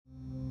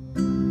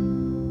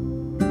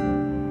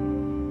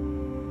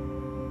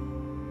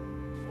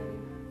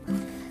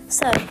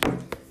So,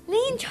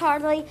 me and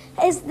Charlie,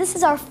 this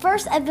is our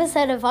first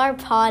episode of our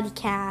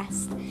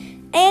podcast.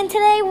 And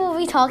today we'll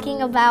be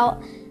talking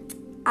about,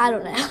 I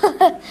don't know.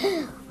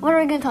 What are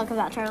we going to talk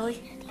about,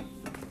 Charlie?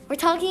 We're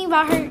talking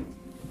about her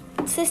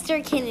sister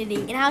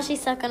Kennedy and how she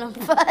sucked on a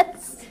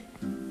bus.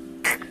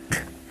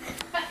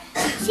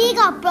 She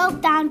got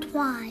broke down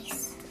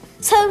twice.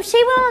 So,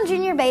 she went on a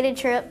junior beta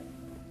trip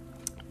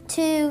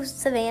to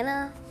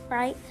Savannah,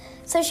 right?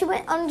 So, she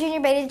went on a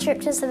junior beta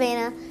trip to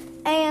Savannah.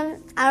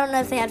 And I don't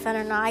know if they had fun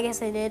or not. I guess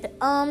they did.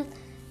 And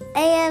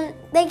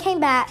they came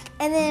back,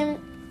 and then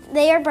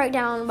they broke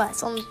down on a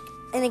bus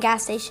in a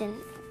gas station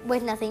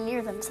with nothing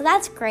near them. So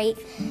that's great.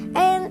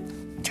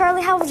 And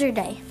Charlie, how was your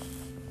day?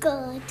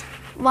 Good.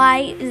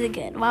 Why is it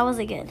good? Why was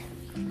it good?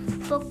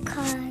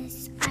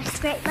 Because I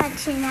scraped my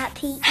chin at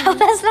PE. Oh,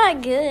 that's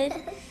not good.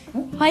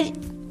 Why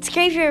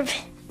scrape your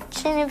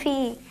chin and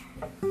pee?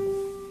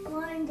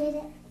 Lauren did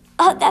it.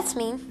 Oh, that's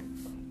mean.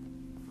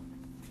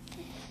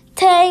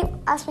 Today,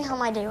 ask me how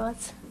my day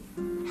was.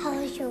 How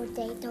was your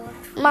day, Dora?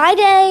 My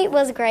day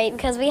was great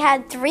because we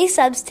had 3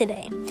 subs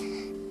today,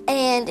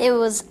 and it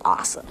was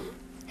awesome.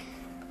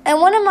 And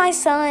one of my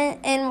subs,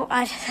 I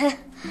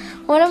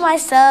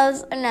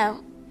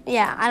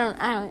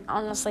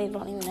honestly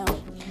don't even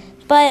know.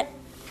 But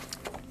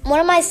one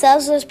of my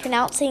subs was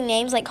pronouncing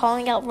names, like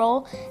calling out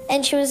roll,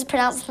 and she was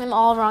pronouncing them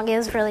all wrong. It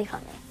was really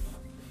funny.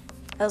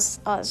 It was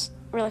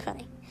really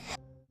funny.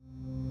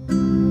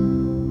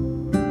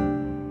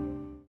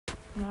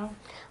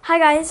 Hi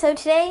guys, so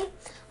today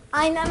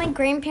I'm at my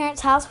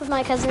grandparents' house with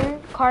my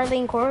cousin Carly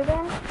and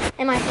Corbin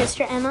and my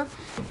sister Emma,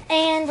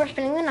 and we're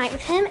spending the night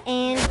with him,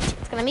 and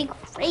it's gonna be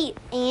great.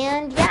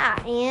 And yeah,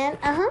 and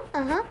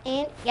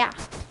and yeah,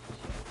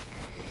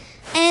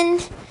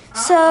 and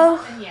so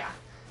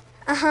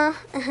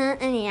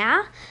and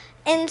yeah,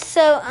 and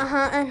so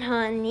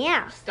and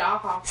yeah.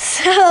 Stop.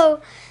 So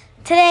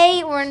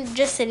today we're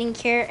just sitting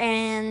here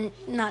and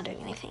not doing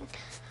anything.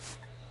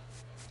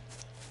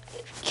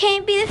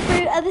 Can't be the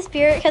fruit of the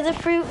spirit, because the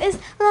fruit is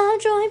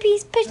love, joy,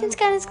 peace, patience,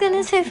 kindness,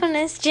 goodness,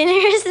 faithfulness,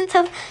 generous, and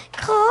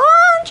self-control.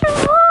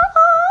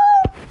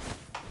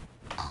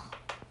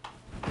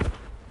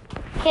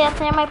 Okay, that's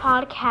the end of my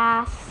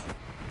podcast.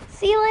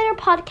 See you later,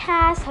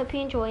 podcast. Hope you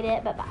enjoyed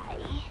it. Bye-bye.